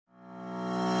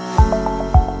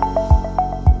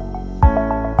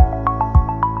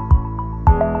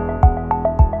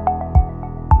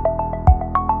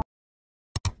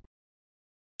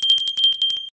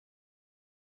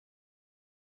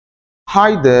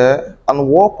Hi there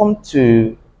and welcome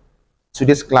to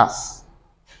today's class.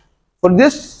 For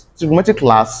this trigonometry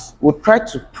class, we'll try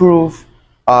to prove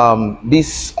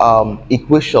this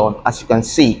equation. As you can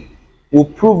see, we'll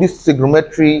prove this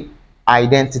trigonometry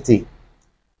identity.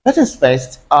 Let us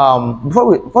first,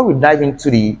 before we dive into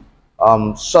the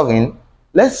solving,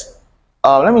 let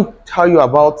me tell you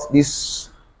about this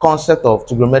concept of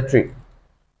trigonometry.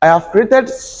 I have created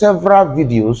several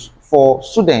videos for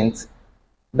students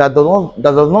that does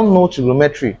not know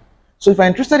trigonometry. So if you're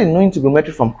interested in knowing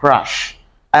trigonometry from crash,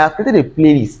 I have created a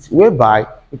playlist whereby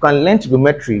you can learn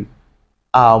trigonometry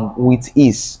with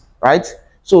ease, right?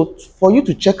 So for you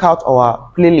to check out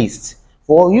our playlist,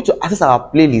 for you to access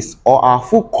our playlist or our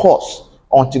full course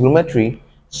on trigonometry,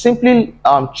 simply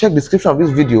check the description of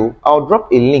this video. I'll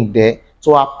drop a link there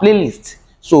to our playlist.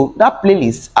 So that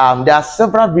playlist, there are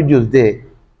several videos there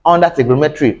on that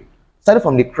trigonometry, starting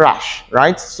from the crash,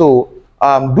 right? So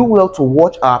do well to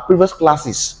watch our previous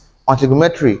classes on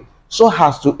trigonometry so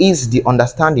as to ease the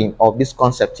understanding of this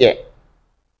concept here.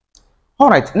 All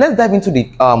right, let's dive into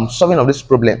the solving of this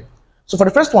problem. So for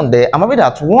the first one there, I'm having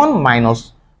that 1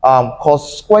 minus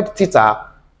cos squared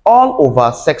theta all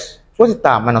over sec squared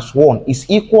theta minus 1 is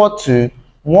equal to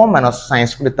 1 minus sine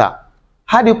squared theta.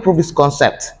 How do you prove this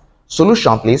concept?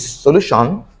 Solution, please.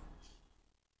 Solution.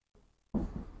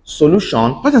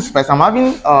 First, I'm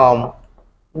having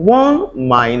 1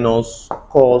 minus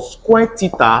cos squared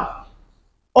theta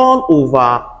all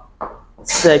over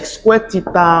sec squared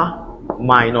theta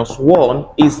minus 1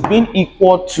 is being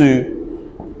equal to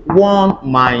 1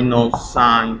 minus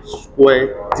sine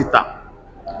squared theta.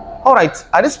 All right,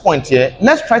 at this point here,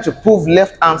 let's try to prove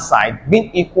left hand side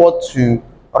being equal to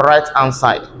right hand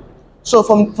side. So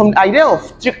from the idea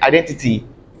of trig identity,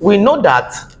 we know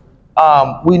that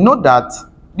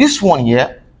this one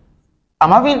here,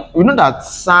 we know that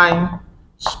sine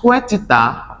square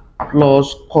theta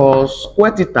plus cos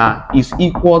square theta is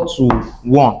equal to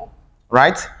 1,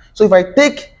 right? So if I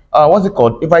take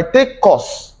if I take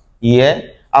cos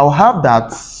here, I'll have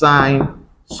that sine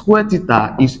square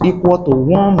theta is equal to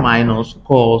 1 minus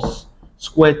cos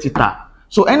square theta.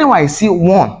 So anywhere I see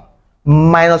 1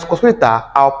 minus cos square theta,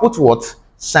 I'll put what?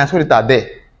 Sine square theta there.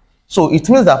 So it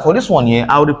means that for this one here,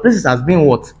 I'll replace it as being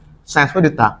what? Sine square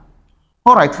theta.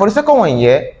 All right, for the second one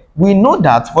here, we know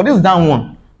that for this down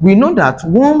one, we know that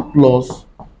 1 plus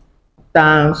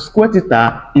tan square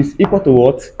theta is equal to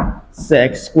what?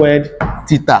 Sec squared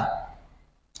theta.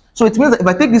 So it means that if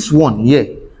I take this one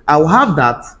here, I will have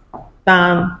that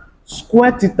tan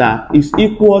square theta is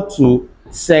equal to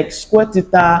sec squared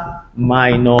theta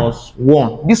minus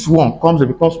 1. This one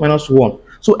becomes minus 1.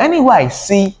 So anywhere I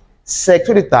see sec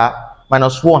squared theta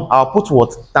minus 1, I'll put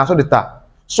what? Tan squared theta.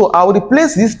 So I will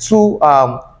replace these two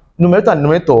numerator and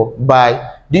denominator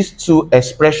by these two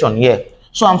expression here.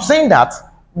 So I'm saying that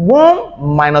 1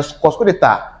 minus cos squared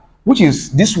theta, which is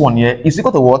this one here, is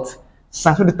equal to what?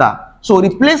 Sine squared theta. So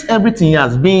replace everything here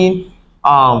as being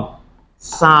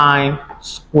sine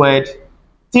squared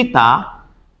theta,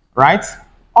 right?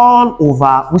 All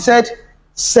over, we said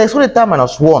sec squared theta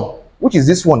minus 1, which is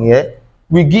this one here,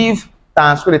 we give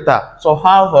tan squared theta. So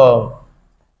have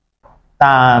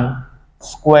tan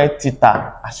square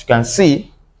theta, as you can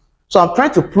see. So I'm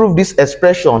trying to prove this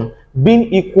expression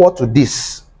being equal to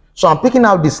this. So I'm picking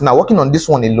out this now, working on this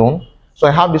one alone. So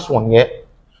I have this one here.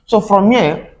 So from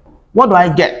here, what do I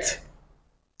get?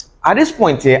 At this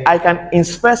point here, I can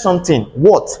infer something.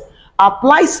 What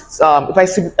applies?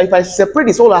 If I separate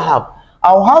this, all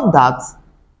I'll have that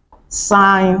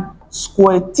sine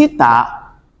squared theta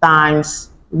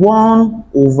times 1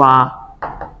 over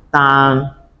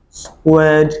tan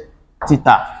squared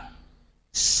theta.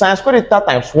 Sine squared theta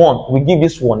times 1, we give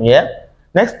this one here.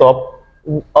 Next up,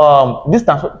 this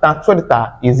tan squared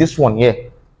theta is this one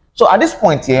here. So at this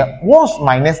point here, what's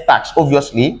my next task?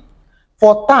 Obviously,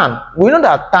 for tan, we know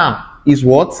that tan is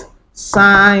what?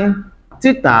 Sine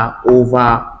theta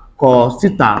over cos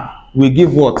theta. We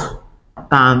give what?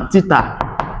 Tan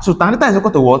theta. So tan theta is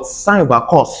equal to what? Sine over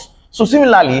cos. So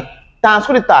similarly, tan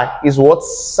squared theta is what?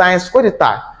 Sine squared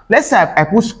theta. Let's say I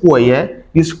put square here,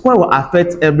 the square will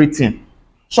affect everything.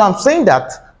 So I'm saying that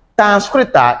tan squared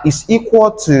theta is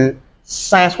equal to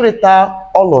sine squared theta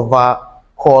all over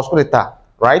cos squared theta,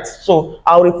 right? So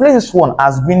I'll replace this one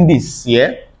as being this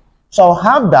here. So I'll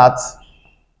have that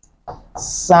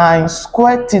sine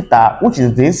squared theta, which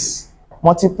is this,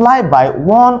 multiplied by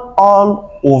 1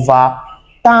 all over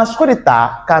tan squared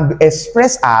theta can be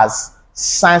expressed as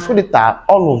sine squared theta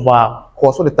all over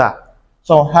cos squared theta.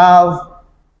 So I'll have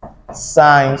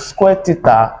sine squared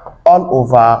theta all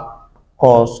over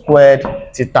cos squared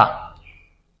theta.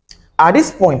 At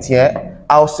this point here,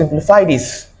 I'll simplify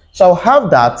this. So I'll have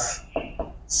that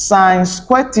sine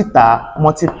square theta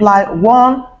multiply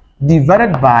 1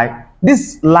 divided by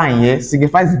this line here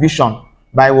signifies division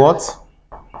by what?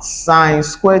 Sine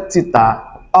square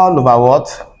theta all over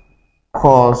what?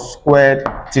 Cos squared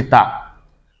theta.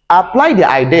 Apply the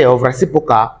idea of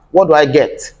reciprocal. What do I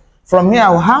get? From here,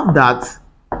 I'll have that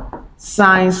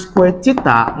sine square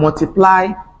theta multiply,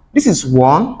 this is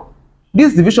 1,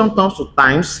 this division turns to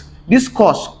times, this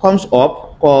cos comes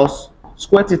up, cos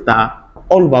square theta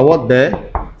all over what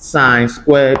there? Sine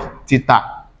squared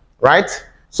theta, right?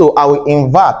 So I will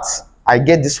invert, I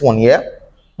get this one here,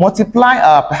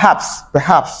 multiply,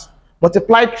 perhaps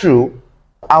multiply through,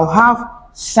 I'll have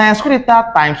sine square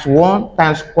theta times 1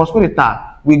 times cos square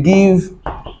theta will give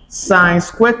sine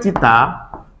square theta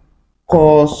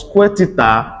cos square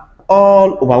theta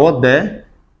all over what there?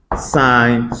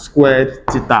 Sine squared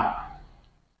theta.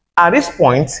 At this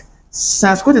point,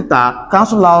 sine square theta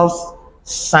cancel out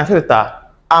sine square theta.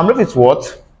 I'm left with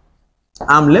what?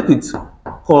 I'm left with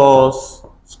cos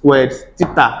squared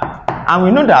theta. And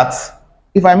we know that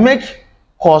if I make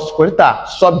cos squared theta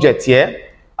subject here,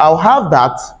 I'll have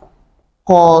that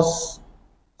cos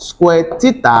squared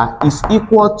theta is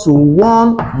equal to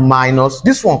 1 minus,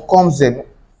 this one comes in,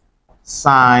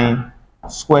 sine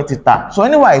square theta. So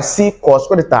anywhere I see cos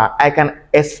square theta, I can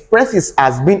express this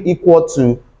as being equal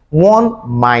to 1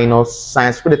 minus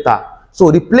sine square theta.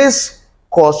 So replace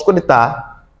cos square theta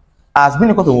as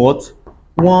being equal to what?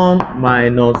 1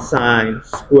 minus sine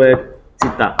squared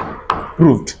theta.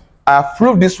 Proved. I've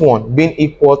proved this one being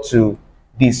equal to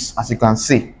this, as you can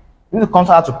see. We need to come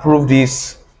out to prove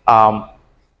this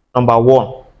number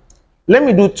 1. Let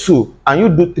me do 2 and you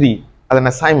do 3 as an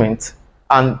assignment,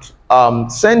 and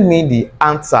send me the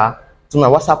answer to my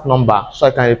WhatsApp number so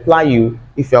I can reply you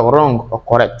if you're wrong or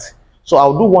correct. So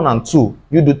I'll do 1 and 2,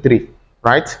 you do 3,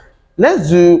 right? Let's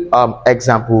do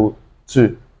example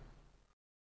 2.